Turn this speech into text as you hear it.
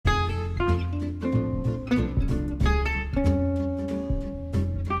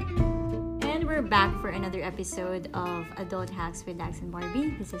another episode of Adult Hacks with Dags and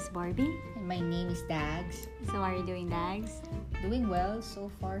Barbie. This is Barbie. And my name is Dags. So, how are you doing, Dags? Doing well,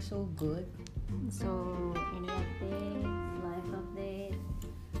 so far so good. So, any updates? Life update?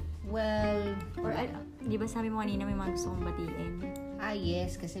 Well, Di ba sabi mo kanina may mga gusto kong batiin?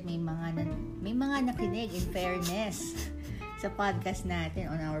 yes, kasi may mga nakinig in fairness sa podcast natin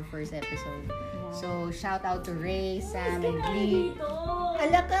on our first episode. Yeah. So, shout out to Ray, Sam, and Glee.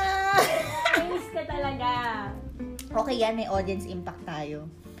 Hala ka! Ayos ka talaga! Okay yan, may audience impact tayo.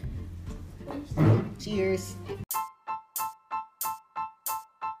 Cheers!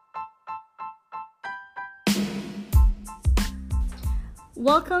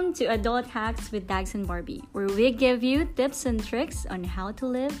 Welcome to Adult Hacks with Dags and Barbie, where we give you tips and tricks on how to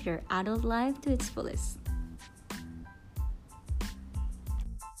live your adult life to its fullest.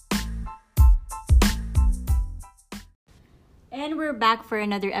 And we're back for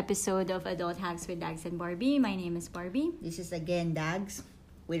another episode of Adult Hacks with Dags and Barbie. My name is Barbie. This is again Dags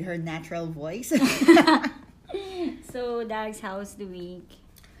with her natural voice. So, Dags, how's the week?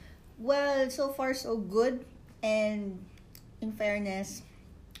 Well, so far so good. And in fairness,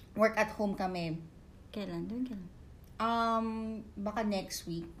 work at home kami. Kailan? Baka next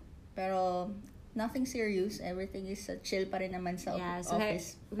week. Pero nothing serious. Everything is chill pa rin naman sa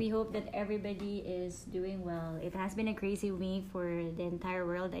office. We hope that everybody is doing well. It has been a crazy week for the entire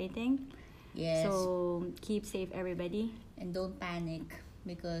world, I think. Yes. So, keep safe, everybody. And don't panic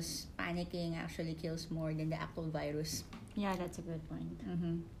because panicking actually kills more than the actual virus. Yeah, that's a good point.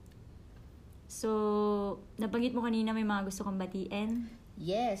 Mm-hmm. So, nabanggit mo kanina may mga gusto kong batiin.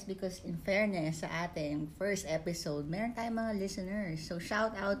 Yes, because in fairness sa ating first episode, meron tayong mga listeners. So,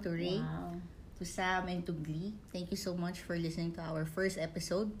 shout out to Ray, to Sam, and to Glee. Thank you so much for listening to our first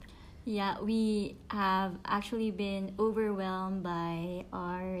episode. Yeah, we have actually been overwhelmed by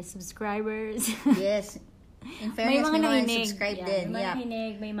our subscribers. Yes. In fairness, may mga subscribe din. May mga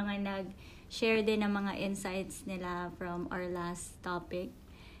hinig, may mga nag-share din ng mga insights nila from our last topic.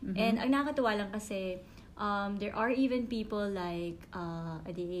 Mm-hmm. And ang nakakatuwa lang kasi, there are even people like,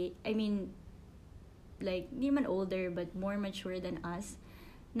 like, hindi man older but more mature than us,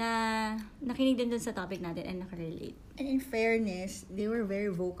 na nakinig din dun sa topic natin and nakarelate. And in fairness, they were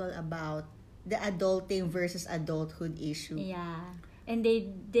very vocal about the adulting versus adulthood issue. Yeah. And they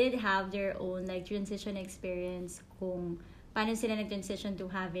did have their own like transition experience kung paano sila nag-transition to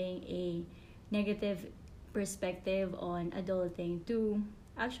having a negative perspective on adulting to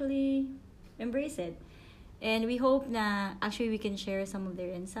actually embrace it. And we hope na actually we can share some of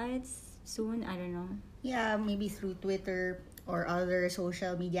their insights soon. I don't know. Yeah, maybe through Twitter or other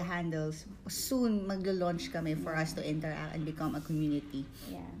social media handles. Soon, maglo-launch kami for us to interact and become a community.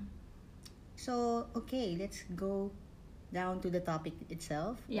 Yeah. So, okay, let's go down to the topic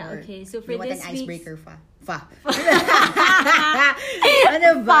itself. Yeah, okay. So for this an icebreaker week's...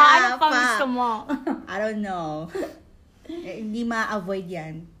 Ano ba? Ano pang gusto mo? I don't know. Hindi ma-avoid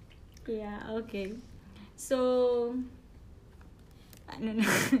yan. Yeah, okay. So, ano na?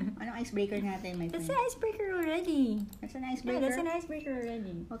 Anong icebreaker natin, my friend? That's an icebreaker already. That's an icebreaker? Yeah, that's an icebreaker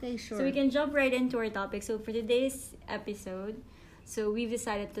already. Okay, sure. So we can jump right into our topic. So for today's episode, so we've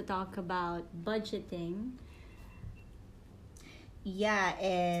decided to talk about budgeting. Yeah,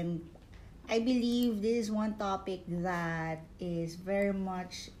 and I believe this is one topic that is very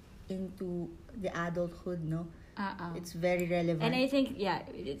much into the adulthood, no? It's very relevant. And I think, yeah,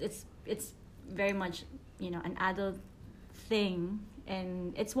 it's very much, an adult thing.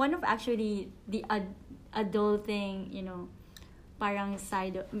 And it's one of actually the adulting, parang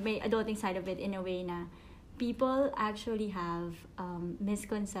may adulting side of it in a way na people actually have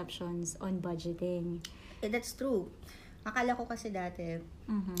misconceptions on budgeting. That's true. Akala ko kasi dati,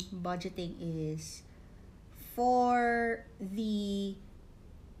 budgeting is for the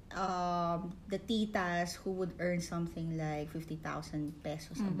titas who would earn something like 50,000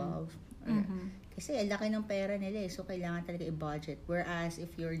 pesos above. Kasi laki ng pera nila so kailangan talaga i-budget. Whereas if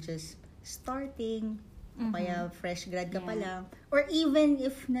you're just starting, o kaya fresh grad ka pa lang, or even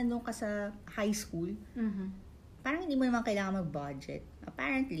if nandun ka sa high school, parang hindi mo naman kailangan mag-budget.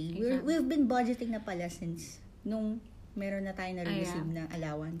 Apparently, we've been budgeting na pala since nung meron na tayo na-receive ng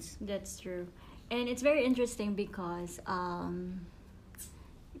allowance. That's true. And it's very interesting because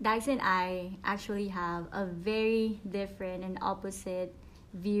Dags and I actually have a very different and opposite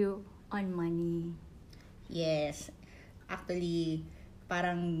view on money. Yes. Actually,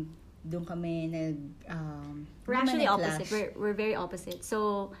 parang doon kami we're actually opposite. We're very opposite.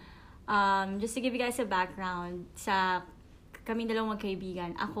 So, just to give you guys a background, kaming dalawang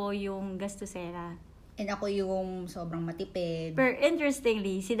magkaibigan, ako yung gastosera. And ako yung sobrang matipid. Pero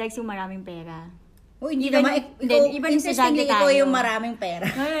interestingly, si Dags yung maraming pera. Hindi Even naman, yung estudyante ikaw tayo. yung maraming pera.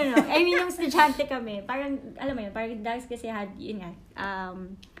 No. I mean, yung estudyante kami, parang, alam mo yun, parang Dax kasi yun nga,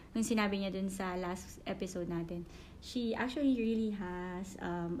 nung sinabi niya dun sa last episode natin, she actually really has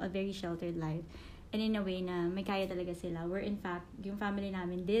a very sheltered life. And in a way na may kaya talaga sila. Where in fact, yung family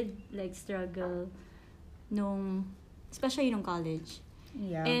namin did like struggle especially nung college.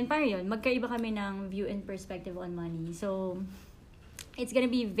 Yeah. And parang yun, magkaiba kami ng view and perspective on money. So, it's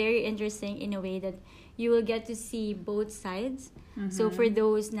gonna be very interesting in a way that you will get to see both sides. Mm-hmm. So, for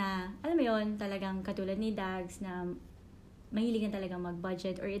those na, alam mo yun, talagang katulad ni Dags na mahilig na talagang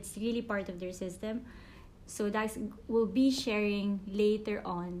mag-budget or it's really part of their system. So, Dags will be sharing later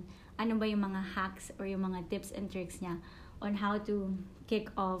on ano ba yung mga hacks or yung mga tips and tricks niya on how to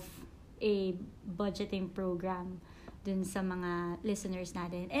kick off a budgeting program dun sa mga listeners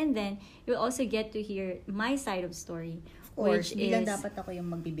natin. And then, you'll also get to hear my side of story. Of course, which bilang is, dapat ako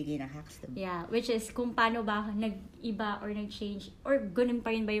yung magbibigay ng hacks. Diba? yeah, which is kung paano ba nag-iba or nag-change or ganun pa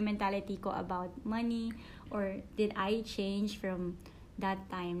rin ba yung mentality ko about money or did I change from that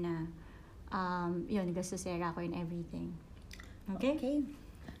time na yun, gastosera ko and everything. Okay?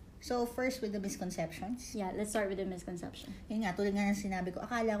 So, first with the misconceptions. Yeah, let's start with the misconception. Yun nga, tulad nga ng sinabi ko,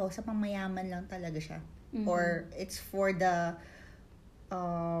 akala ko sa pangmayaman lang talaga siya. Mm-hmm. Or it's for the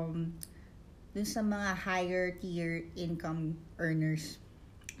dun sa mga higher tier income earners.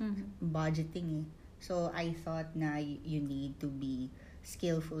 Budgeting eh. So, I thought na you need to be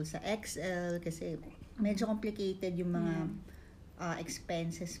skillful sa Excel kasi medyo complicated yung mga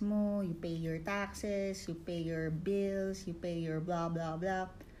expenses mo. You pay your taxes, you pay your bills, you pay your blah, blah, blah.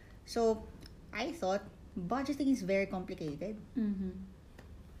 So, I thought budgeting is very complicated.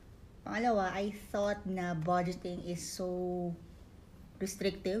 Pangalawa, I thought na budgeting is so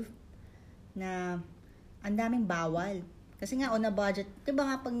restrictive na ang daming bawal. Kasi nga on a budget, 'di ba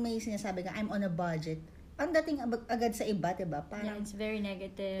nga pag may sinasabi ka I'm on a budget, ang dating agad sa iba, 'di ba? Parang it's very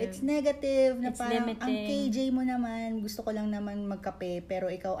negative. It's negative na it's parang limiting. Ang KJ mo naman, gusto ko lang naman magkape, pero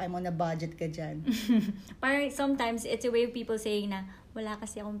ikaw I'm on a budget ka diyan. Parang sometimes it's a way of people saying na wala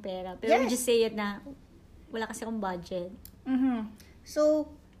kasi akong pera. Pero we just say it na wala kasi akong budget. So,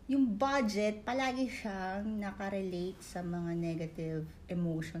 yung budget, palagi siyang nakarelate sa mga negative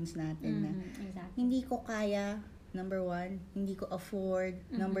emotions natin na Exactly. hindi ko kaya, number one, hindi ko afford,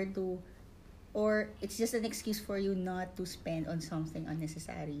 number two, or it's just an excuse for you not to spend on something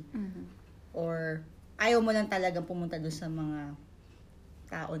unnecessary. Or ayaw mo lang talagang pumunta doon sa mga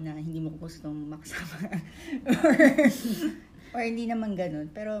tao na hindi mo gustong makasama. or hindi naman ganun.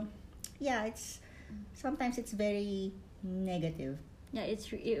 Pero, yeah, sometimes it's very negative. Yeah,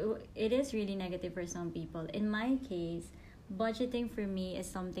 it is really negative for some people. In my case, budgeting for me is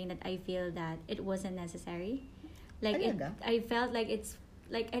something that I feel that it wasn't necessary. Like I felt like it's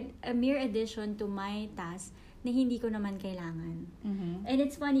like a mere addition to my task na hindi ko naman kailangan. And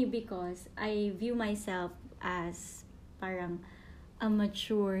it's funny because I view myself as parang a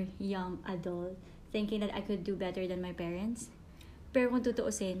mature young adult thinking that I could do better than my parents. Pero kung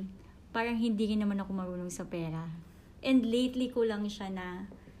tutuusin, parang hindi rin naman ako marunong sa pera. And lately ko lang siya na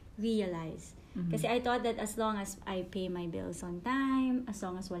realize. Kasi I thought that as long as I pay my bills on time, as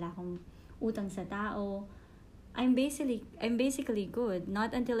long as wala akong utang sa tao, I'm basically good.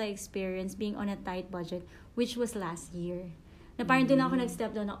 Not until I experienced being on a tight budget, which was last year. Na parang doon ako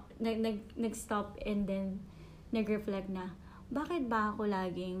nag-stop and then nag-reflect na, bakit ba ako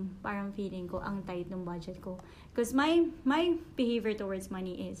laging parang feeling ko ang tight ng budget ko? Because my behavior towards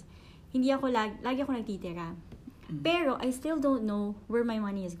money is, hindi ako lagi ako nagtitira. Pero I still don't know where my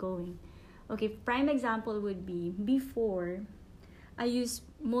money is going. Okay, prime example would be, before, I used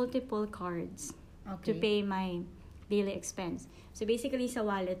multiple cards to pay my daily expense. So basically sa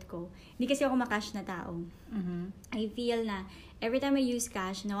wallet ko, hindi kasi ako makash na tao. I feel na every time I use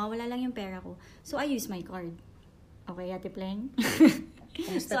cash, nawawala lang yung pera ko. So I use my card. Okay, Ate Pleng?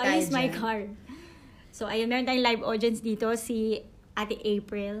 So I use my card. So ayun, meron tayong live audience dito, si Ate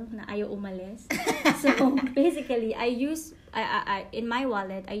April na ayaw umalis. So basically, I in my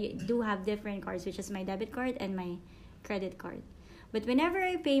wallet, I do have different cards, which is my debit card and my credit card. But whenever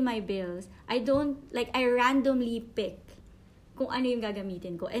I pay my bills, I randomly pick kung ano yung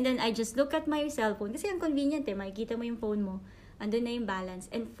gagamitin ko. And then I just look at my cellphone. Kasi ang convenient makikita mo yung phone mo. Andun na yung balance.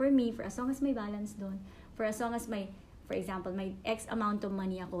 And for me, for as long as may balance doon, for as long as for example, my X amount of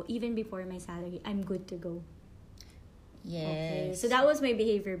money ako, even before my salary, I'm good to go. Yes. Okay. So that was my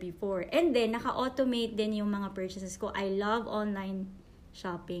behavior before. And then, naka-automate din yung mga purchases ko. I love online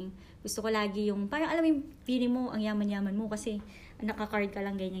shopping. Gusto ko lagi yung, parang alam mo yung feeling mo, ang yaman-yaman mo kasi naka-card ka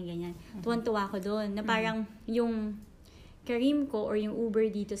lang, ganyan-ganyan. Tuwan-tuwa ko doon. Na parang yung Careem ko or yung Uber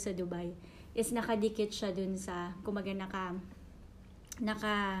dito sa Dubai, is nakadikit siya dun sa, kumaga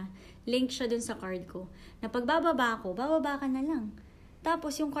naka-link siya dun sa card ko. Na pagbababa ko, bababa ka na lang.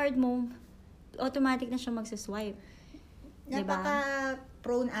 Tapos yung card mo, automatic na siya magsaswipe.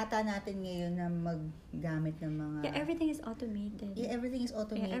 Napaka-prone ata natin ngayon na maggamit ng mga... Yeah, everything is automated. Yeah, everything is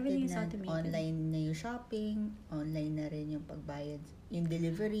automated. Yeah, everything is automated. Online na yung shopping, online na rin yung pagbayad, yung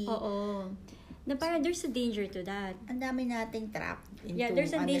delivery. Oo. Na parang there's a danger to that. Ang dami nating trapped into Yeah,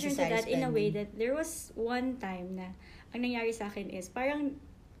 there's a danger to that spending. in a way that there was one time na ang nangyari sa akin is parang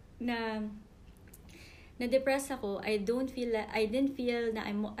na-depress ako. I didn't feel na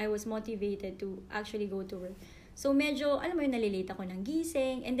I was motivated to actually go to work. So medyo, alam mo yun, nalilate ako ng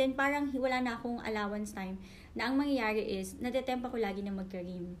gising, and then parang wala na akong allowance time, na ang mangyayari is, natatempa ko lagi na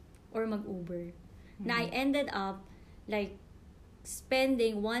mag-Careem or mag-Uber. Na I ended up, like,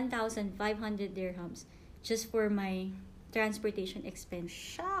 spending 1,500 dirhams just for my transportation expense.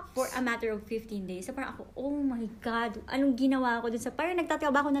 Shucks! For a matter of 15 days. So parang ako, oh my God, anong ginawa ko dun sa, parang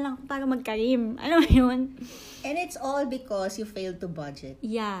nagtatrabaho na lang para mag-Careem. Alam mo yun? And it's all because you failed to budget.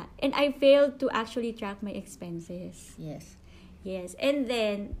 Yeah. And I failed to actually track my expenses. Yes. Yes. And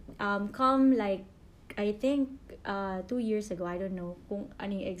then, come like, I think, 2 years ago, I don't know kung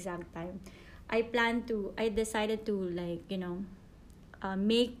ano yung exact time, I decided to, like, you know,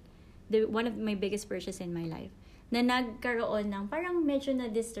 make one of my biggest purchase in my life. Na nagkaroon ng, parang medyo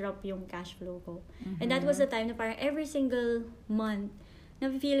na-disrupt yung cash flow ko. Mm-hmm. And that was the time na parang every single month,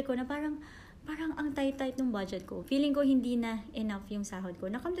 na-feel ko na parang ang tight-tight ng budget ko. Feeling ko hindi na enough yung sahod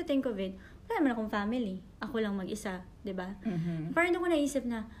ko. Na come to think of it, wala naman akong family. Ako lang mag-isa, diba? Mm-hmm. Parang doon ko naisip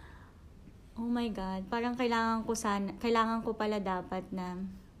na, oh my God, parang kailangan ko pala dapat na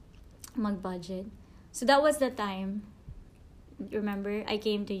mag-budget. So that was the time, remember, I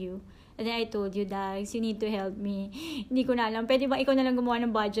came to you. And then I told you, Dags, you need to help me. Hindi ko na alam. Pwede ba ikaw na lang gumawa ng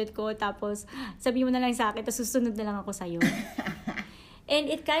budget ko, tapos sabi mo na lang sa akin, tapos susunod na lang ako sa'yo.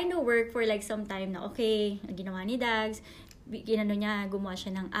 And it kind of worked for like some time na, okay, ang ginawa ni Dags, gumawa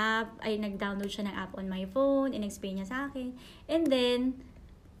siya ng app, nag-download siya ng app on my phone, in-explain niya sa akin. And then,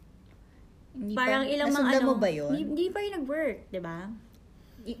 parang ilang mga mo ba yun? Hindi pa rin nag-work, diba?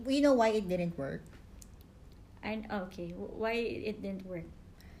 You know why it didn't work? Okay, why it didn't work?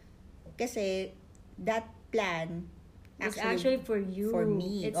 Kasi that plan it's actually for you. For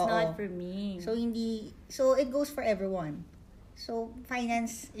me. It's not for me. So it goes for everyone. So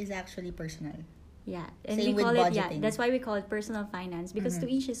finance is actually personal. Yeah. And same we call with it, budgeting. yeah, that's why we call it personal finance because to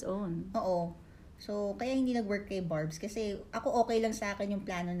each his own. Oo. So kaya hindi nag-work kay Barbs kasi ako okay lang sa akin yung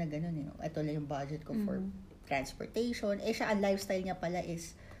plano na ganun, you know. Ito lang yung budget ko for transportation. Siya ang lifestyle niya pala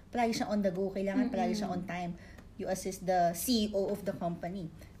is palagi siyang on the go, kailangan palagi siyang on time. You assist the CEO of the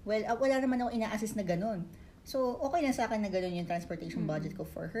company. Well, wala naman ako ina-assist na ganun. So, okay lang sa akin na ganun yung transportation budget ko.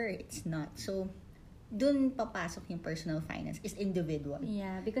 For her, it's not. So, dun papasok yung personal finance. Is individual.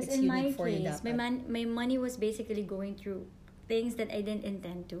 Yeah, because it's in my case, my money was basically going through things that I didn't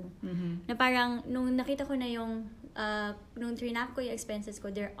intend to. Mm-hmm. Na parang, nung nakita ko na yung, nung trinap ko yung expenses ko,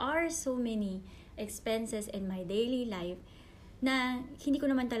 there are so many expenses in my daily life na hindi ko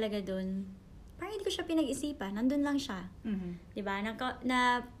naman talaga dun, parang hindi ko siya pinag-isipan. Nandun lang siya. Mm-hmm. Diba?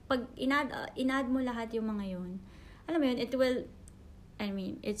 Na pag inad mo lahat yung mga yun, alam mo yun, it's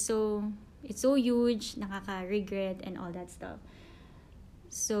so huge, nakaka-regret and all that stuff.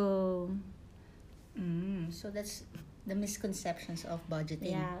 So that's the misconceptions of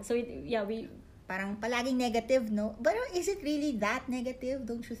budgeting. Yeah. So, we... Parang palaging negative, no? But is it really that negative,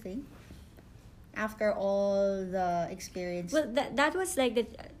 don't you think? After all the experience. Well, that was like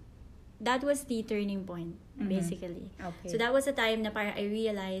that was the turning point, basically. Okay. So that was the time na parang I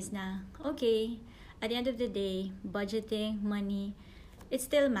realized na, okay, at the end of the day, budgeting, money, it's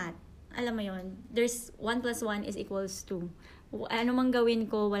still math. Alam mo yon, there's 1 + 1 is equals 2. Ano mang gawin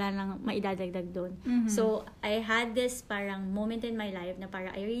ko, wala nang maidadagdag doon. Mm-hmm. So, I had this parang moment in my life na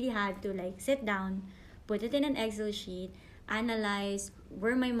parang I really had to like sit down, put it in an Excel sheet, analyze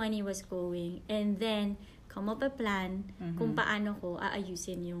where my money was going, and then come up a plan kung paano ko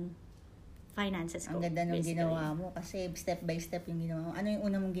aayusin yung finances ko. Ang ganda nung basically. ginawa mo kasi step by step yung ginawa mo. Ano yung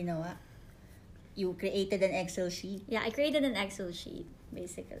una mong ginawa? You created an Excel sheet. Yeah, I created an Excel sheet,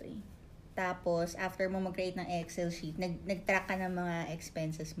 basically. Tapos, after mo mag-create ng Excel sheet, nag-track ka ng mga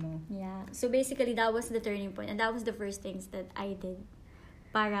expenses mo. Yeah. So, basically, that was the turning point. And that was the first things that I did.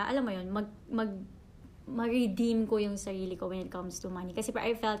 Para, alam mo yun, mag-redeem ko yung sarili ko when it comes to money. Kasi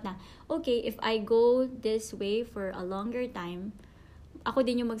I felt na, okay, if I go this way for a longer time, ako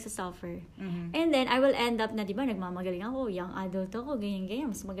din yung magsasuffer. Mhm. And then, I will end up na, di ba, nagmamagaling ako, young adult ako, ganyan-ganyan,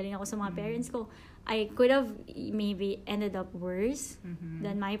 mas magaling ako sa mga parents ko. I could have maybe ended up worse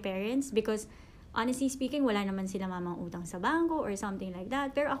than my parents because, honestly speaking, wala naman sila mamang utang sa bangko or something like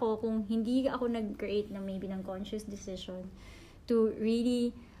that. Pero ako, kung hindi ako nag-create ng maybe ng conscious decision to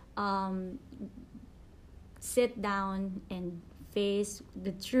really sit down and face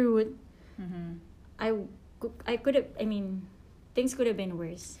the truth, I could have, I mean, things could have been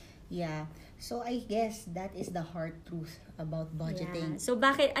worse. Yeah. So, I guess that is the hard truth about budgeting. Yeah. So,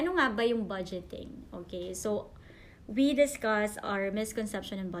 ano nga ba yung budgeting? Okay, so, we discuss our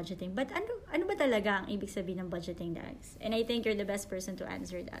misconception in budgeting. But ano ba talaga ang ibig sabihin ng budgeting, Dax? And I think you're the best person to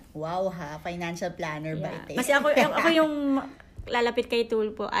answer that. Wow ha, financial planner ba ito? Kasi ako yung lalapit kay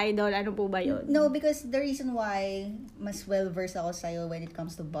Tulpo, idol, ano po ba yun? No, because the reason why mas well-versed ako sa'yo when it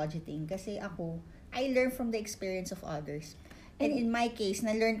comes to budgeting, kasi ako, I learn from the experience of others. And in my case,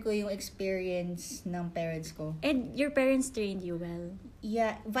 na-learn ko yung experience ng parents ko. And your parents trained you well?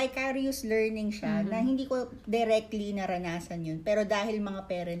 Yeah, vicarious learning siya na hindi ko directly naranasan yun. Pero dahil mga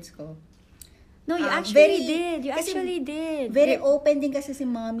parents ko, no, you actually did. You actually did. Very open din kasi si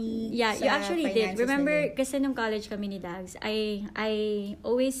mommy. Yeah, sa you actually did. finances Remember, nila. kasi nung college kami ni Dags, I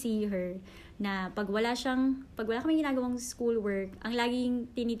always see her na pag wala kami ginagawang schoolwork, ang laging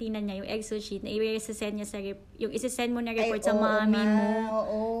tinitingnan niya yung Excel sheet na i-send niya yung isa-send mo na report sa mommy mo.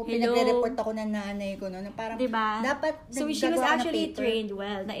 Oo, Hello? pinagre-report ako ng nanay ko no, na parang diba? dapat So she was actually trained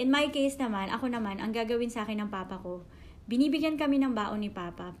well. Na in my case naman, ako naman, ang gagawin sa akin ng papa ko, binibigyan kami ng baon ni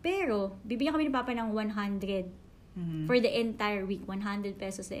papa, pero bibigyan kami ni papa ng 100 for the entire week, 100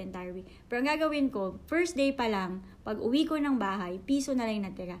 pesos the entire week. Pero ang gagawin ko, first day pa lang, pag uwi ko ng bahay, piso na lang yung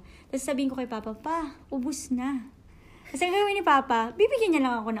natira. Tapos sabihin ko kay papa, pa, ubus na. Kasi ang gagawin ni papa, bibigyan niya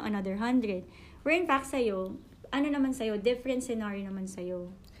lang ako ng another 100. Where in fact sa'yo, different scenario naman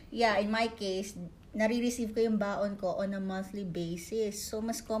sa'yo. Yeah, in my case, nare-receive ko yung baon ko on a monthly basis. So,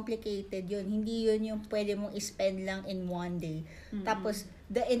 mas complicated yun. Hindi yun yung pwede mong i-spend lang in one day. Tapos,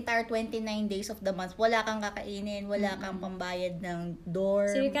 the entire 29 days of the month, wala kang kakainin, wala kang pambayad ng dorm,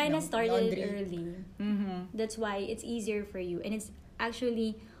 So, you kind of ng started laundry. early. That's why it's easier for you. And it's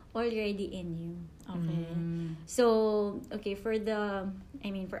actually already in you. Okay. So, okay, for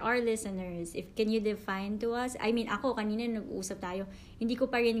our listeners, can you define to us? Ako, kanina nag-uusap tayo, hindi ko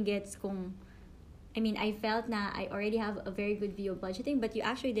pa rin gets kung, I felt na I already have a very good view of budgeting, but you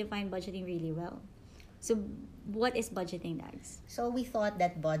actually define budgeting really well. So, what is budgeting, Dags? So, we thought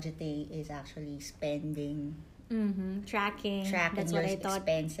that budgeting is actually spending, Tracking. That's your what I thought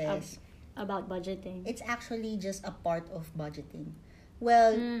expenses. About budgeting. It's actually just a part of budgeting.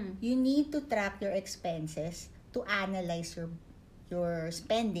 Well, you need to track your expenses to analyze your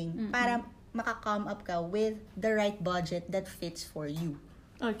spending para maka-come up ka with the right budget that fits for you.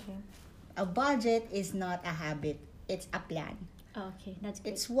 Okay. A budget is not a habit. It's a plan. Okay, that's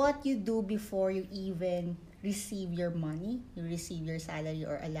good. It's what you do before you even receive your money, you receive your salary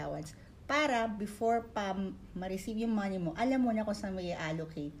or allowance. Para before pa ma-receive yung money mo, alam mo na kung saan mo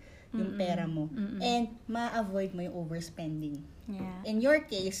i-allocate yung pera mo. And ma-avoid mo yung overspending. Yeah. In your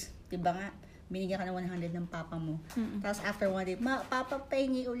case, di ba nga, binigyan ka ng 100 ng papa mo. Tapos after one day, papa,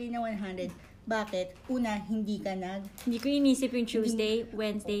 pahingi uli ng 100. Bakit? Una, hindi ka Hindi ko inisip yung Tuesday,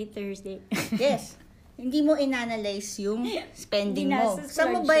 Wednesday, Thursday. Yes. Hindi mo inanalyze yung spending mo. Ginastos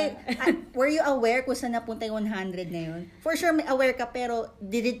Saan mo lang ba, siya. were you aware kung saan napunta yung 100 na yun? For sure, may aware ka, pero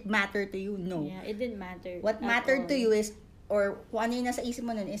did it matter to you? No. Yeah, it didn't matter. What at mattered to all. you is, or kung ano yung nasa isip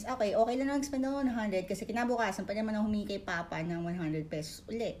mo nun is, okay lang na mag-spend ako ng 100 kasi kinabukasan pa naman ako humingi kay papa ng 100 pesos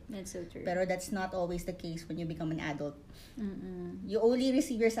ulit. That's so true. Pero that's not always the case when you become an adult. You only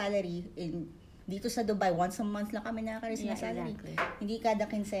receive your salary dito sa Dubai, once a month lang kami nakaka-receive ng salary. Exactly. Hindi kada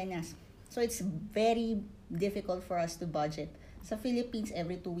quincenas. So it's very difficult for us to budget. Sa Philippines,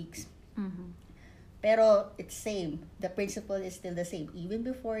 every 2 weeks. Pero it's same. The principle is still the same. Even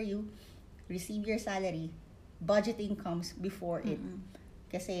before you receive your salary, budgeting comes before it.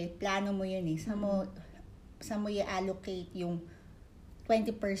 Kasi plano mo yun eh. Saan mo i-allocate yung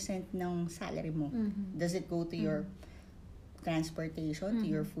 20% ng salary mo? Does it go to your transportation, to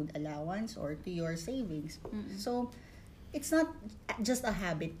your food allowance, or to your savings? So, it's not just a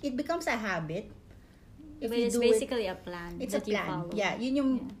habit. It becomes a habit if But you it's do basically a plan It's that a you plan. follow. Yeah, yun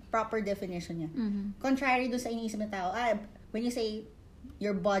yung proper definition niya. Contrary do sa iniisip ng tao, when you say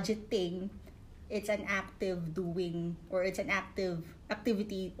your budgeting, it's an active doing or it's an active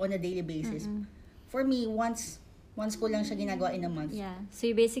activity on a daily basis. For me, once ko lang siya ginagawa in a month. Yeah. So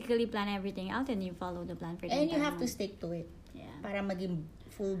you basically plan everything out and you follow the plan for the And you entire have to month. stick to it Yeah. para maging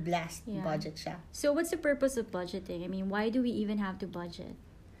full blast budget siya. So, what's the purpose of budgeting? I mean, why do we even have to budget?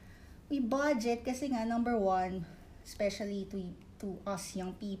 We budget kasi nga, number one, especially to us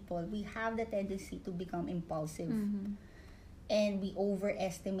young people, we have the tendency to become impulsive. Mm-hmm. And we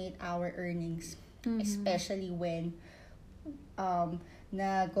overestimate our earnings. Mm-hmm. Especially when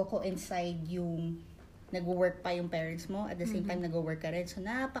nagko-coincide yung nag-work pa yung parents mo, at the same time nag-work ka rin. So,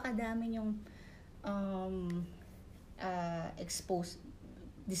 napakadami yung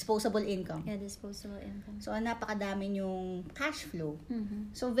disposable income. Yeah, disposable income. So, napakadami yung cash flow.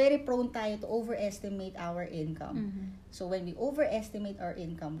 Mm-hmm. So, very prone tayo to overestimate our income. Mm-hmm. So, when we overestimate our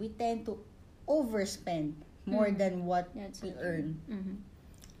income, we tend to overspend more than what we earn. Mm-hmm.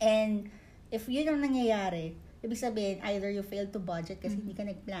 And, if yun ang nangyayari, ibig sabihin, either you failed to budget kasi hindi ka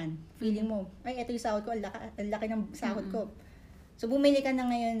nagplan. Feeling mo, ay, ito yung sahod ko, ang laki ng sahod ko. So, bumili ka na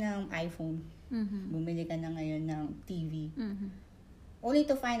ngayon ng iPhone. Mm-hmm. Bumili ka na ngayon ng TV. Mm-hmm. Only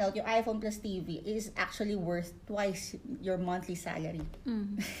to find out, your iPhone plus TV is actually worth twice your monthly salary.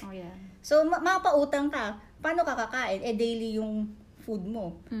 Mm-hmm. Oh, yeah. So, mapautang ka. Paano ka kakain? Daily yung food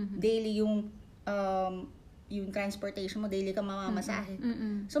mo. Mm-hmm. Daily yung transportation mo. Daily ka mamamasahe.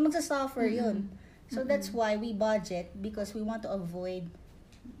 Mm-hmm. So, magsasuffer yun. So, that's why we budget, because we want to avoid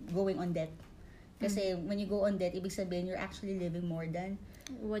going on debt. Kasi when you go on debt, ibig sabihin, you're actually living more than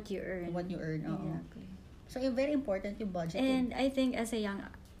what you earn. Exactly. So, it's very important yung budgeting. And I think as a young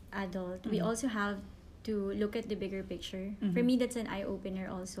adult, we also have to look at the bigger picture. For me, that's an eye-opener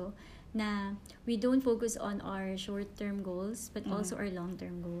also, na we don't focus on our short-term goals, but also our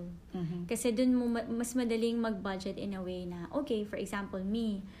long-term goal. Kasi dun mo mas madaling mag-budget in a way na, okay, for example,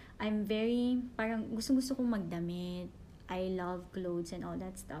 me, I'm very, parang gusto kong magdamit. I love clothes and all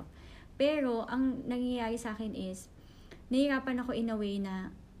that stuff. Pero, ang nangyayari sa akin is, nahihirapan ako in a way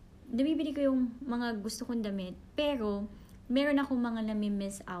na, nabibili ko yung mga gusto kong damit, pero, meron akong mga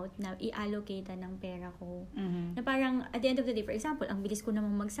nami-miss out na i-allocate ng pera ko. Na parang, at the end of the day, for example, ang bilis ko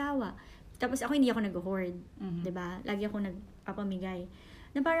namang magsawa. Tapos ako, hindi ako nag-hoard. Diba? Lagi ako nagpapamigay.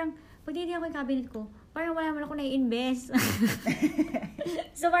 Na parang, pag tinitingnan ko yung cabinet ko, parang wala man ako na-invest.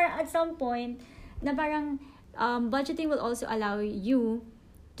 So, parang at some point, na parang, budgeting will also allow you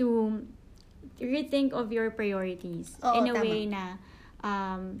to rethink of your priorities. In a way na,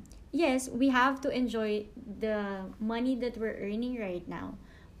 yes, we have to enjoy the money that we're earning right now.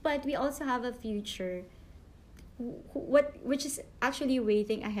 But we also have a future which is actually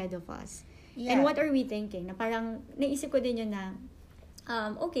waiting ahead of us. Yeah. And what are we thinking? Na parang, naisip ko din yun na,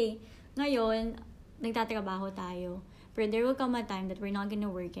 okay, ngayon, nagtatrabaho tayo. But there will come a time that we're not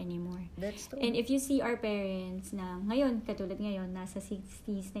gonna work anymore. That's true. And if you see our parents na ngayon, katulad ngayon, nasa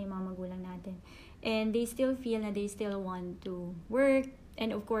 60s na yung mga magulang natin. And they still feel na they still want to work.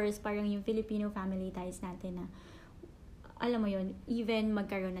 And of course, parang yung Filipino family ties natin na, alam mo yun, even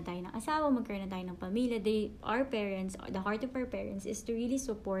magkaroon na tayo ng asawa, magkaroon na tayo ng pamilya, our parents, the heart of our parents is to really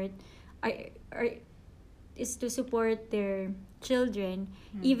support is to support their children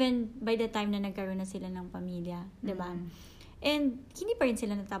even by the time na nagkaroon na sila ng pamilya, 'di ba? And hindi pa rin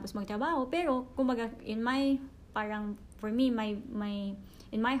sila natapos magtrabaho, pero kumbaga for me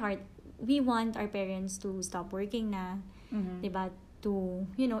in my heart, we want our parents to stop working na, 'di ba? To,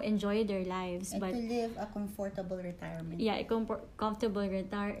 enjoy their lives. And to live a comfortable retirement. Yeah, a comfortable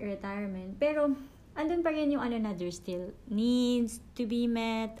retirement. Pero, andun pa rin yung na there's still needs to be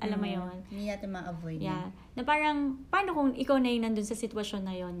met. Alam mo yun? Hindi natin ma-avoid. Yeah. Na parang, paano kung ikaw na yung nandun sa sitwasyon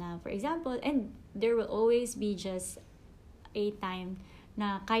na yun na, for example, and there will always be just a time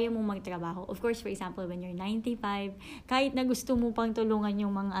na kaya mong magtrabaho. Of course, for example, when you're 95, kahit na gusto mo pang tulungan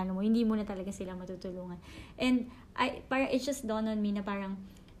yung mga mo, hindi mo na talaga sila matutulungan. And parang it just dawned on me na parang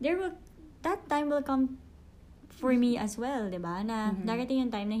that time will come for me as well, 'di ba? Na darating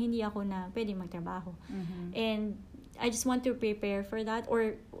yung time na hindi ako na pwedeng magtrabaho. And I just want to prepare for that,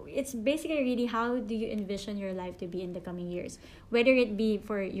 or it's basically really how do you envision your life to be in the coming years, whether it be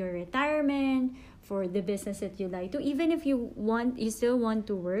for your retirement, for the business that you like to, even if you still want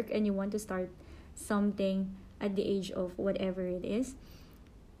to work and you want to start something at the age of whatever it is,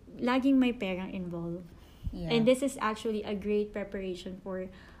 laging may perang involved. Yeah. And this is actually a great preparation for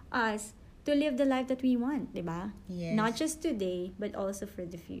us to live the life that we want, diba? Yes. Not just today, but also for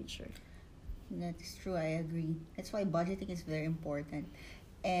the future. That's true, I agree. That's why budgeting is very important.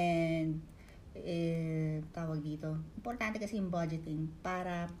 And, tawag dito, importante kasi yung budgeting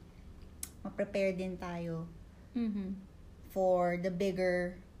para ma-prepare din tayo for the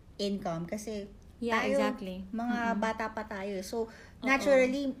bigger income. Kasi tayo, exactly. Mga bata pa tayo. So,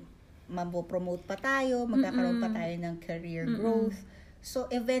 naturally, mapopromote pa tayo, magkakaroon pa tayo ng career growth. So,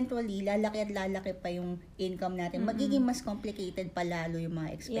 eventually, lalaki at lalaki pa yung income natin. Magiging mas complicated pa lalo yung mga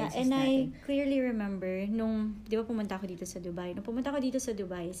expenses and natin. I clearly remember, di ba pumunta ako dito sa Dubai? Nung pumunta ako dito sa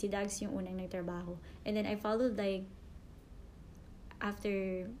Dubai, si Dags yung unang nagtrabaho. And then I followed like,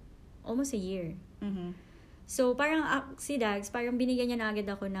 after almost a year. So, parang si Dags, parang binigyan niya na agad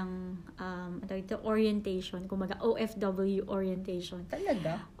ako ng orientation, kumbaga OFW orientation.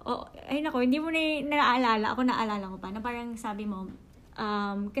 Talaga? Ay nako, hindi mo na naaalala. Ako naalala ko pa, na parang sabi mo,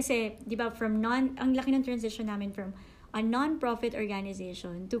 kasi, di ba, ang laki ng transition namin from a non-profit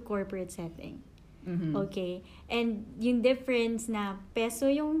organization to corporate setting. Okay? And yung difference na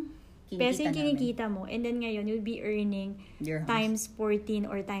peso yung kinikita mo, and then ngayon, you'll be earning times 14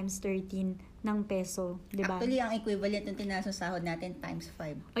 or times 13 ng peso, di ba? Actually, ang equivalent ng tinasong sahod natin times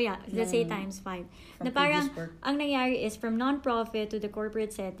 5. Oh yeah, let's say times 5. Na parang, ang nangyari is from non-profit to the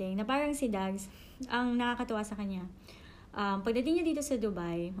corporate setting, na parang si Dags, ang nakakatuwa sa kanya, pagdating niya dito sa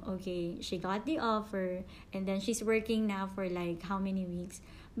Dubai, okay, she got the offer, and then she's working now for like how many weeks.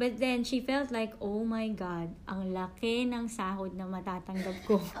 But then, she felt like, oh my God, ang laki ng sahod na matatanggap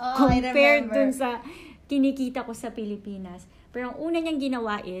ko compared dun sa kinikita ko sa Pilipinas. Pero ang una niyang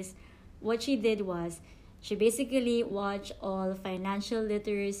ginawa is, what she did was, she basically watched all financial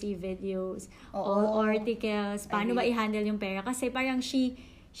literacy videos, all articles, paano ba i-handle yung pera. Kasi parang she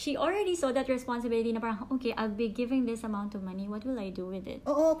already saw that responsibility na parang, okay, I'll be giving this amount of money. What will I do with it?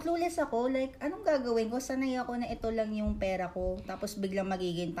 Oo, clueless ako. Like, anong gagawin ko? Sanay ako na ito lang yung pera ko. Tapos biglang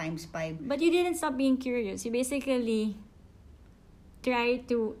magiging times 5. But you didn't stop being curious. You basically try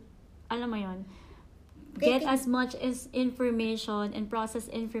to, alam mo yun, get as much as information and process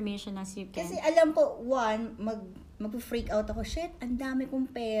information as you can. Kasi alam ko, mag-freak out ako, shit, ang dami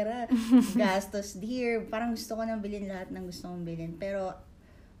kong pera. Gastos here. Parang gusto ko nang bilhin lahat ng gusto kong bilhin. Pero,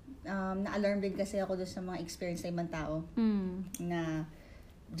 na-alarm din kasi ako doon sa mga experience sa ibang tao. Na,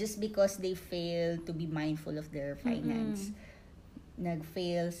 just because they fail to be mindful of their finance,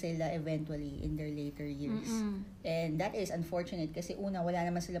 nag-fail sila eventually in their later years. And that is unfortunate kasi una, wala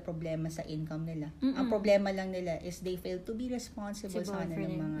naman sila problema sa income nila. Ang problema lang nila is they fail to be responsible sa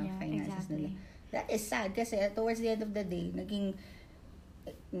kanilang mga finances nila. That is sad kasi towards the end of the day, naging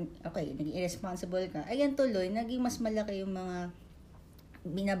irresponsible ka. Ayan tuloy, naging mas malaki yung mga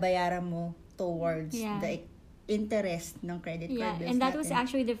binabayaran mo towards the interest ng credit card bills and that natin. was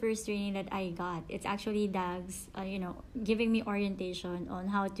actually the first training that I got. It's actually Dags, giving me orientation on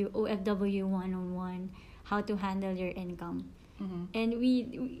how to OFW 101, how to handle your income. And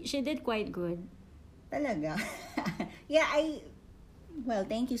she did quite good. Talaga? Well,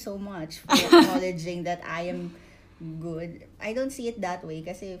 thank you so much for acknowledging that I am good. I don't see it that way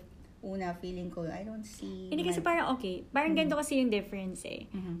kasi una, feeling ko, I don't see... Hindi kasi parang ganito kasi yung difference eh.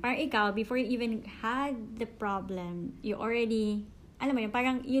 Parang ikaw, before you even had the problem, you already, alam mo yun,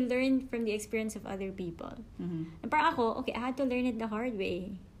 parang you learn from the experience of other people. And parang ako, I had to learn it the hard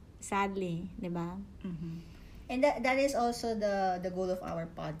way. Sadly, di ba? And that is also the goal of our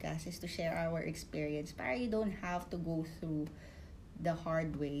podcast, is to share our experience. Para you don't have to go through the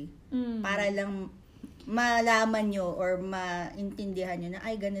hard way. Para lang malaman nyo or maintindihan nyo na,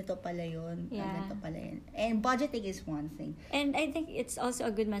 ay, ganito pala yun. Ganito pala yun. And budgeting is one thing. And I think it's also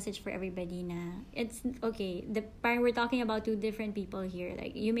a good message for everybody na, it's, okay, we're talking about two different people here.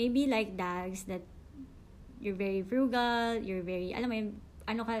 Like, you may be like Dags, that you're very frugal, you're very, alam mo yun,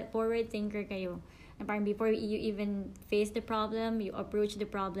 forward thinker kayo. And parang before you even face the problem, you approach the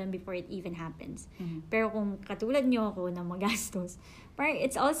problem before it even happens. Pero kung katulad nyo ako na magastos, parang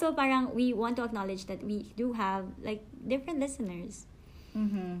it's also parang we want to acknowledge that we do have like different listeners.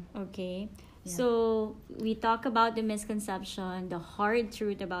 Okay? Yeah. So, we talk about the misconception, the hard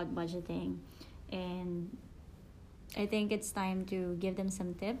truth about budgeting. And I think it's time to give them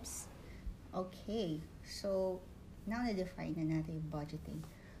some tips. Okay. So, now na-define na natin yung budgeting.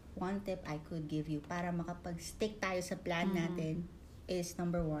 One tip I could give you para makapag-stick tayo sa plan natin is,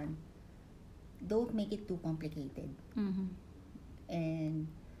 number 1, don't make it too complicated.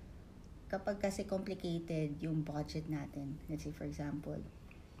 And kapag kasi complicated yung budget natin, let's say for example,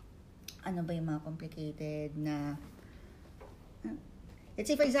 ano ba yung mga complicated na,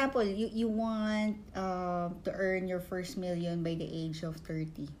 let's say for example, you want to earn your first million by the age of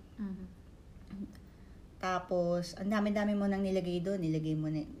 30. Tapos, ang dami-dami mo nang nilagay doon. Nilagay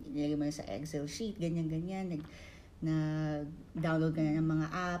mo na sa Excel sheet, ganyan-ganyan. Nag-download ka na ng mga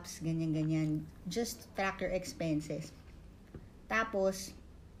apps, ganyan-ganyan. Just track your expenses. Tapos,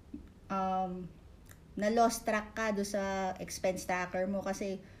 na-lost track ka doon sa expense tracker mo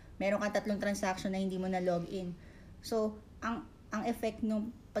kasi meron kang 3 transaction na hindi mo na login. So, ang effect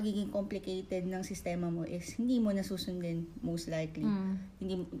ng pagiging complicated ng sistema mo is hindi mo nasusundin most likely.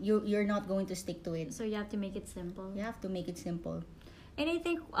 You're not going to stick to it. So you have to make it simple. You have to make it simple. And I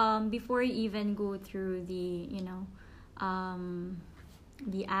think before you even go through the,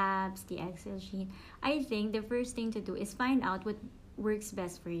 the apps, the Excel sheet, I think the first thing to do is find out what works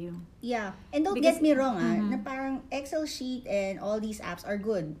best for you. Yeah. And don't get me wrong, na parang Excel sheet and all these apps are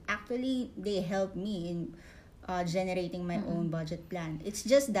good. Actually, they help me in generating my own budget plan. It's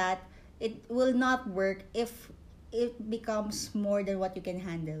just that it will not work if it becomes more than what you can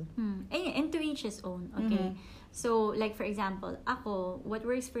handle. And to each his own, okay? So, like for example, ako, what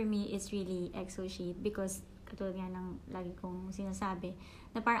works for me is really Excel sheet because katulad nga ng lagi kong sinasabi,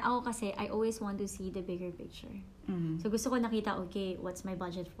 na parang ako kasi, I always want to see the bigger picture. So, gusto ko nakita, okay, what's my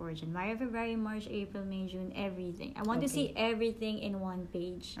budget for January, February, March, April, May, June, everything. I want to see everything in one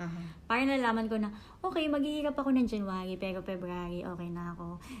page. Para nalaman ko na, okay, maghihirap ako ng January, pero February, okay na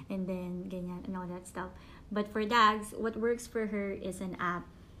ako. And then, ganyan, and all that stuff. But for Dags, what works for her is an app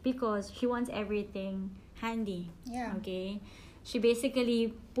because she wants everything handy. Yeah. Okay? She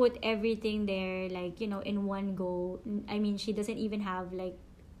basically put everything there, like, in one go. I mean, she doesn't even have, like,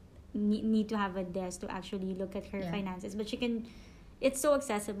 need to have a desk to actually look at her finances. But it's so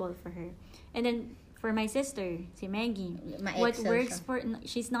accessible for her. And then, for my sister, si Maggie, what works for,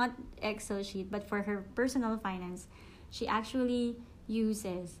 she's not Excel sheet, but for her personal finance, she actually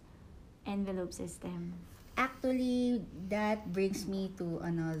uses envelope system. Actually, that brings me to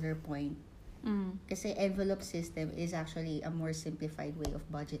another point. Kasi envelope system is actually a more simplified way of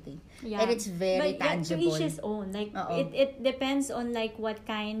budgeting. Yeah. And it's very tangible. But to each his own. Like, it depends on, like, what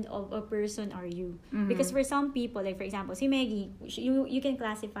kind of a person are you. Because for some people, like, for example, si Maggie, you can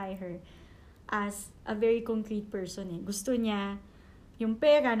classify her as a very concrete person. Gusto niya, yung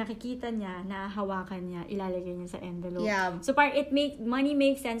pera, nakikita niya, nahahawakan niya, ilalagay niya sa envelope. Yeah. So, money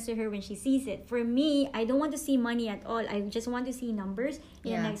makes sense to her when she sees it. For me, I don't want to see money at all. I just want to see numbers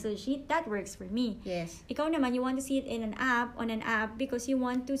in an Excel sheet. That works for me. Yes. Ikaw naman, you want to see it on an app, because you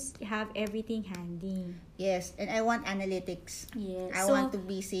want to have everything handy. Yes. And I want analytics. Yes. I want to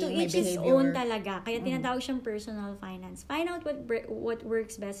be seeing my behavior. To each his own talaga. Kaya tinatawag siyang personal finance. Find out what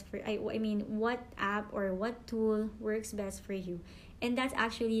works best for, I mean, what app or what tool works best for you. And that's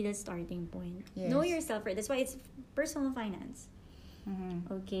actually the starting point. Yes. Know yourself, right? That's why it's personal finance.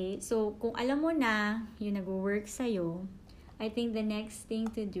 Okay? So, kung alam mo na yung nag-work sa'yo, I think the next thing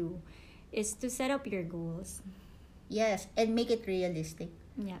to do is to set up your goals. Yes, and make it realistic.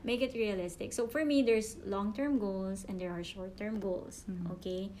 Yeah, make it realistic. So, for me, there's long-term goals and there are short-term goals.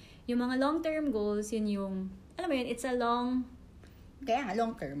 Okay? Yung mga long-term goals, yun yung, alam mo yun, it's a long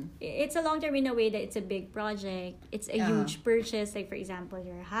term. It's a long term in a way that it's a big project. It's a huge purchase. Like, for example,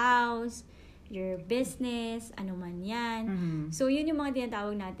 your house, your business, ano man yan. So, yun yung mga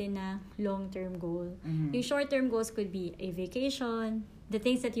tinatawag natin na long-term goal. Yung short-term goals could be a vacation, the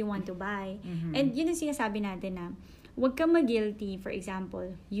things that you want to buy. And yun yung sinasabi natin na, huwag kang mag-guilty. For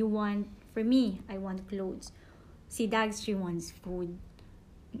example, for me, I want clothes. Si Dags, she wants food.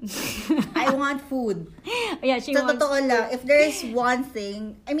 I want food. Yeah, she wants totoo lang. If there is one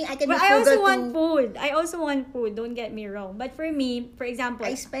thing, I mean, I can. But I also want food. Don't get me wrong. But for me, for example,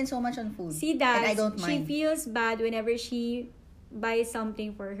 I spend so much on food. See that and I don't mind. She feels bad whenever she buys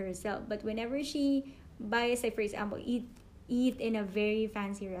something for herself. But whenever she buys, like, for example, eat in a very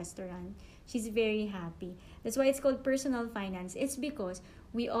fancy restaurant, she's very happy. That's why it's called personal finance. It's because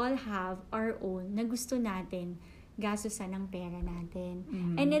we all have our own na gusto natin gastusan ng pera natin.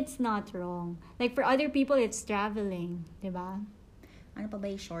 And it's not wrong. Like, for other people, it's traveling. Diba? Ano pa ba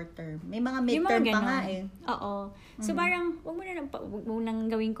yung short term? May mga midterm pa nga eh. Oo. So, parang, huwag mo nang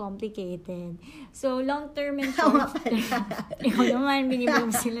gawing complicated. So, long term and short term. Ikaw naman, binibigyan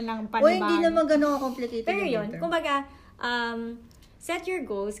sila ng panibago. Hindi naman gano'n complicated. Pero yun, kumbaga, set your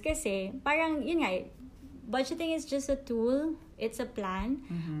goals kasi, parang, yun nga, budgeting is just a tool. It's a plan.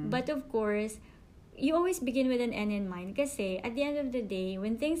 But of course, you always begin with an end in mind kasi at the end of the day,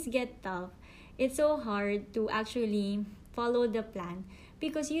 when things get tough, it's so hard to actually follow the plan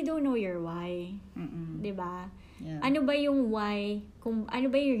because you don't know your why. Diba? Yeah. Ano ba yung why?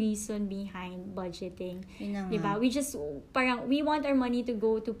 Ano ba yung reason behind budgeting? Diba? We want our money to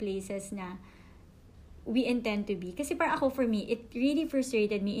go to places na we intend to be. Kasi parang for me, it really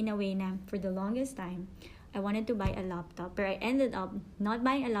frustrated me in a way na for the longest time, I wanted to buy a laptop, but I ended up not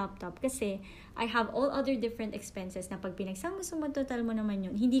buying a laptop kasi I have all other different expenses na pag pinagsama-suma total mo naman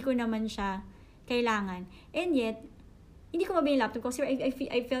yun, hindi ko naman siya kailangan. And yet, hindi ko mabili yung laptop kasi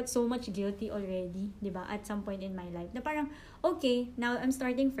I felt so much guilty already, di ba, at some point in my life. Na parang, okay, now I'm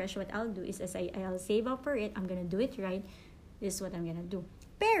starting fresh. What I'll do is I'll save up for it. I'm gonna do it right. This is what I'm gonna do.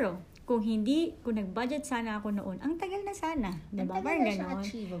 Pero, kung nag-budget sana ako noon, ang tagal na sana. Diba? Parang ganon.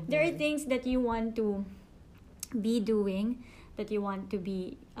 There are things that you want to be doing, that you want to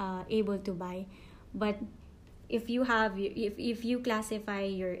be able to buy. But, if you classify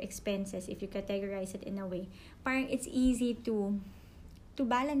your expenses, if you categorize it in a way, parang it's easy to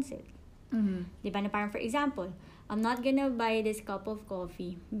balance it. Diba? Na parang, for example, I'm not gonna buy this cup of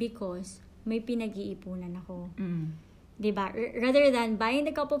coffee because may pinag-iipunan ako. Diba? Rather than buying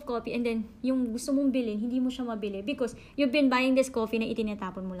the cup of coffee and then yung gusto mong bilhin, hindi mo siya mabili because you've been buying this coffee na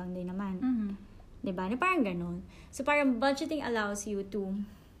itinatapon mo lang din naman. Diba? Na parang ganon. So, parang budgeting allows you to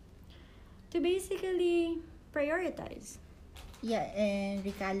basically prioritize. Yeah, and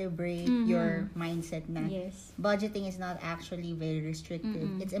recalibrate your mindset na budgeting is not actually very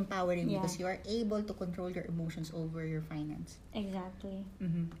restrictive. It's empowering because you are able to control your emotions over your finance. Exactly.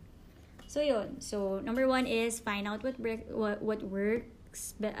 So yun. So number 1 is find out what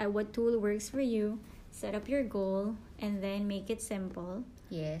works, what tool works for you. Set up your goal and then make it simple.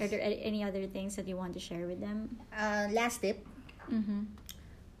 Yes. Are there any other things that you want to share with them? Last tip.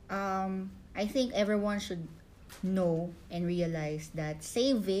 I think everyone should know and realize that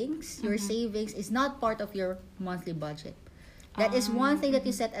your savings is not part of your monthly budget. That is one thing that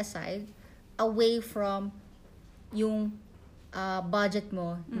you set aside away from yung budget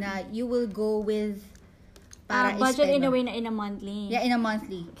mo na you will go with para budget in a way na in a monthly. Yeah, in a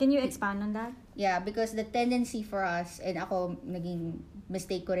monthly. Can you expand on that? Yeah, because the tendency for us, and ako naging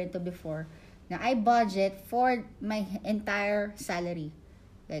mistake ko rin to before, na I budget for my entire salary.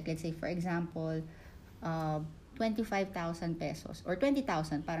 Like let's say for example, 25,000 pesos or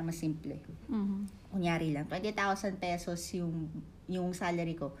 20,000 para mas simple. Kunyari lang, 20,000 pesos yung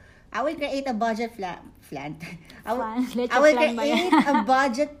salary ko. I will create a budget plan. I will create a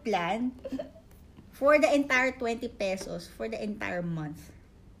budget plan for the entire 20 pesos for the entire month.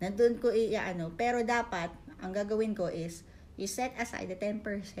 Nandun ko pero dapat ang gagawin ko is you set aside the 10%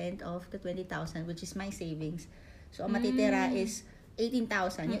 of the 20,000 which is my savings. So ang matitira is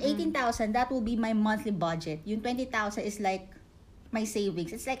 18,000. Yung 18,000, that will be my monthly budget. Yung 20,000 is like my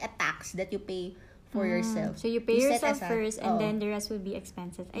savings. It's like a tax that you pay for yourself. So you pay yourself first and then the rest will be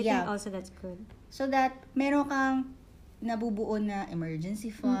expenses. I think also that's good. So that meron kang nabubuo na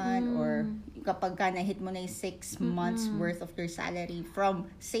emergency fund or kapag ka na-hit mo na yung 6 months worth of your salary from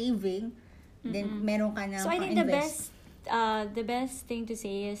saving, then meron ka na So I think the best thing to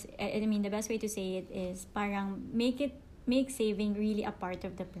say is, the best way to say it is parang make saving really a part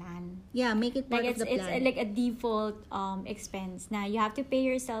of the plan. Yeah, make it part of the plan. It's like a default expense. Now you have to pay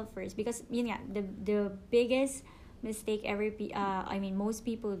yourself first because yun nga, the biggest mistake most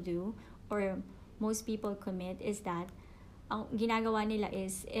people do or most people commit is that ang ginagawa nila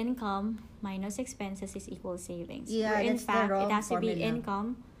is income minus expenses is equal savings. Yeah, where in that's fact the wrong it has to be formula.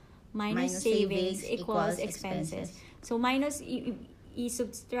 income minus savings equals expenses. So minus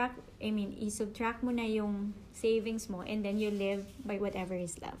i-subtract mo na yung savings mo and then you live by whatever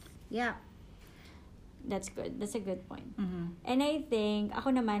is left. Yeah. That's good. That's a good point. And I think,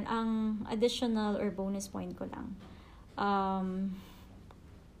 ako naman, ang additional or bonus point ko lang,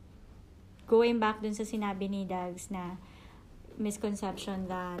 going back dun sa sinabi ni Dags na misconception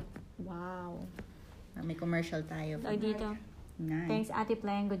that, may commercial tayo. Dito. Nice. Thanks, Ate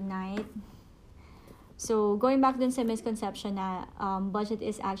Pleng. Good night. So, going back dun sa misconception na budget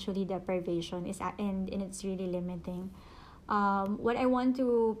is actually deprivation and it's really limiting. What I want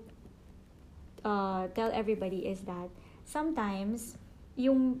to tell everybody is that sometimes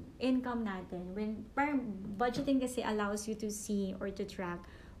yung income natin, when parang budgeting kasi allows you to see or to track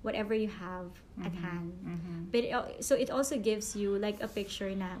whatever you have at hand. But so it also gives you like a picture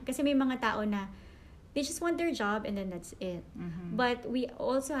na, kasi may mga tao na they just want their job and then that's it. But we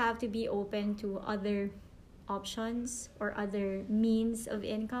also have to be open to other options or other means of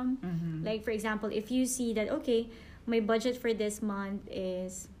income. Like for example, if you see that, okay, my budget for this month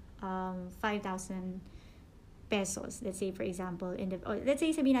is 5,000 pesos. Let's say for example, let's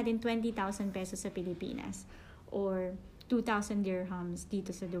say sabihin natin 20,000 pesos sa Pilipinas or 2,000 dirhams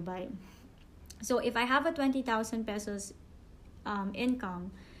dito sa Dubai. So if I have a 20,000 pesos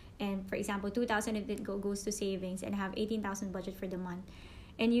income, and for example 2,000 if it goes to savings and have 18,000 budget for the month,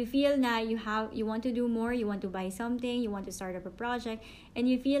 and you feel na you want to do more, you want to buy something, you want to start up a project, and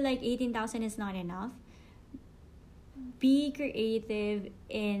you feel like 18,000 is not enough, be creative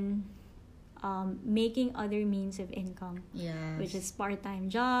in making other means of income. Yes. Which is part-time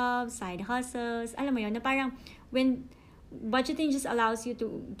jobs, side hustles. Alam mo yun, na parang when budgeting just allows you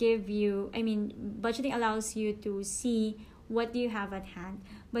to budgeting allows you to see what you have at hand.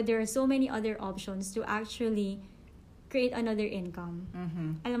 But there are so many other options to actually create another income.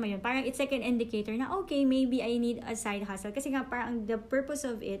 Mm-hmm. Alam mo yun, parang it's like an indicator na, okay, maybe I need a side hustle. Kasi nga, parang the purpose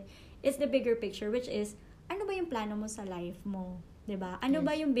of it is the bigger picture, which is, ano ba yung plano mo sa life mo? 'Di ba? Ano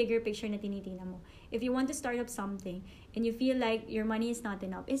ba yung bigger picture na tinitingnan mo? If you want to start up something, and you feel like your money is not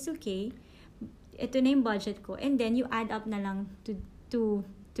enough, it's okay. Ito na yung budget ko. And then, you add up na lang to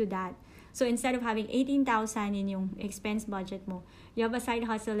that. So, instead of having 18,000 in yung expense budget mo, you have a side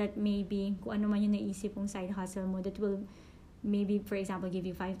hustle that maybe, kung ano man yung naisip mong side hustle mo, that will maybe, for example, give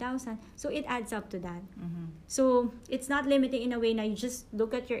you 5,000. So, it adds up to that. Mm-hmm. So, it's not limiting in a way na you just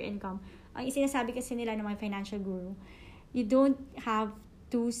look at your income. Ang sinasabi kasi nila ng mga financial guru, you don't have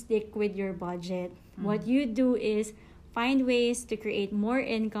to stick with your budget. Mm-hmm. What you do is find ways to create more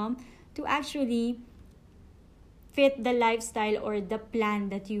income to actually fit the lifestyle or the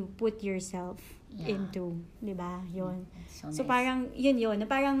plan that you put yourself into. Diba? Yun. So, nice. parang, yun. Na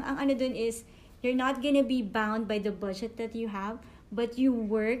parang, ang ano dun is, you're not gonna be bound by the budget that you have, but you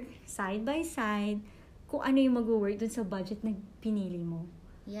work side by side kung ano yung mag-work dun sa budget na pinili mo.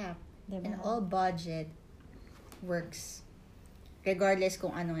 Yeah. Diba? And all budget works. Regardless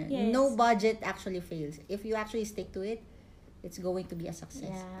kung ano. Yes. No budget actually fails. If you actually stick to it, it's going to be a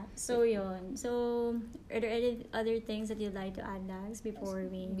success. Yeah. So, yun. So, are there any other things that you'd like to add, Dax, before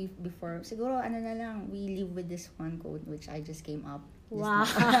we... Before, siguro, ano na lang, we live with this one quote which I just came up.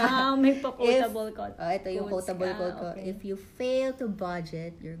 Wow! May pa-quotable quote. Ito yung quotable quote ko. Okay. If you fail to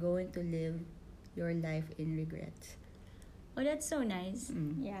budget, you're going to live your life in regrets. Oh, that's so nice.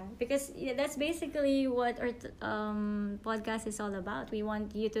 Mm. Yeah. Because that's basically what our podcast is all about. We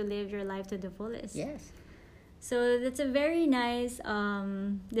want you to live your life to the fullest. Yes. So, that's a very nice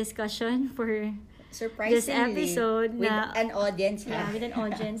discussion for Surprisingly, this episode. with na, an audience. Yeah, with an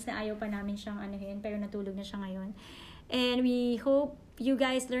audience na ayaw pa namin siyang anuhin, pero natulog na siya ngayon. And we hope you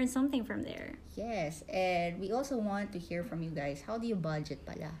guys learn something from there. Yes. And we also want to hear from you guys. How do you budget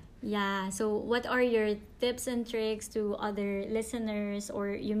pala? Yeah, so what are your tips and tricks to other listeners, or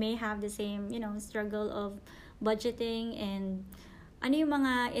you may have the same, struggle of budgeting, and ano yung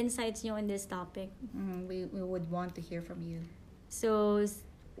mga insights nyo in this topic? We would want to hear from you. So,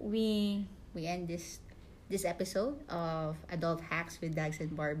 we end this episode of Adult Hacks with Dags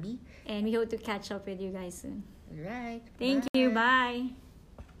and Barbie. And we hope to catch up with you guys soon. All right. Thank you. Bye.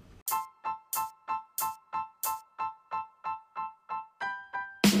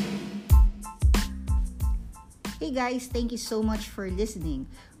 Hey guys, thank you so much for listening.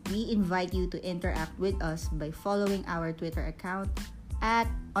 We invite you to interact with us by following our Twitter account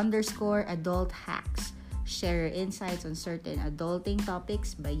 @_adulthacks. Share your insights on certain adulting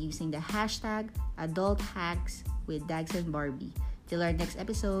topics by using the hashtag #AdultHacks with Dags and Barbie. Till our next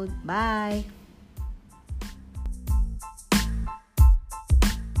episode. Bye!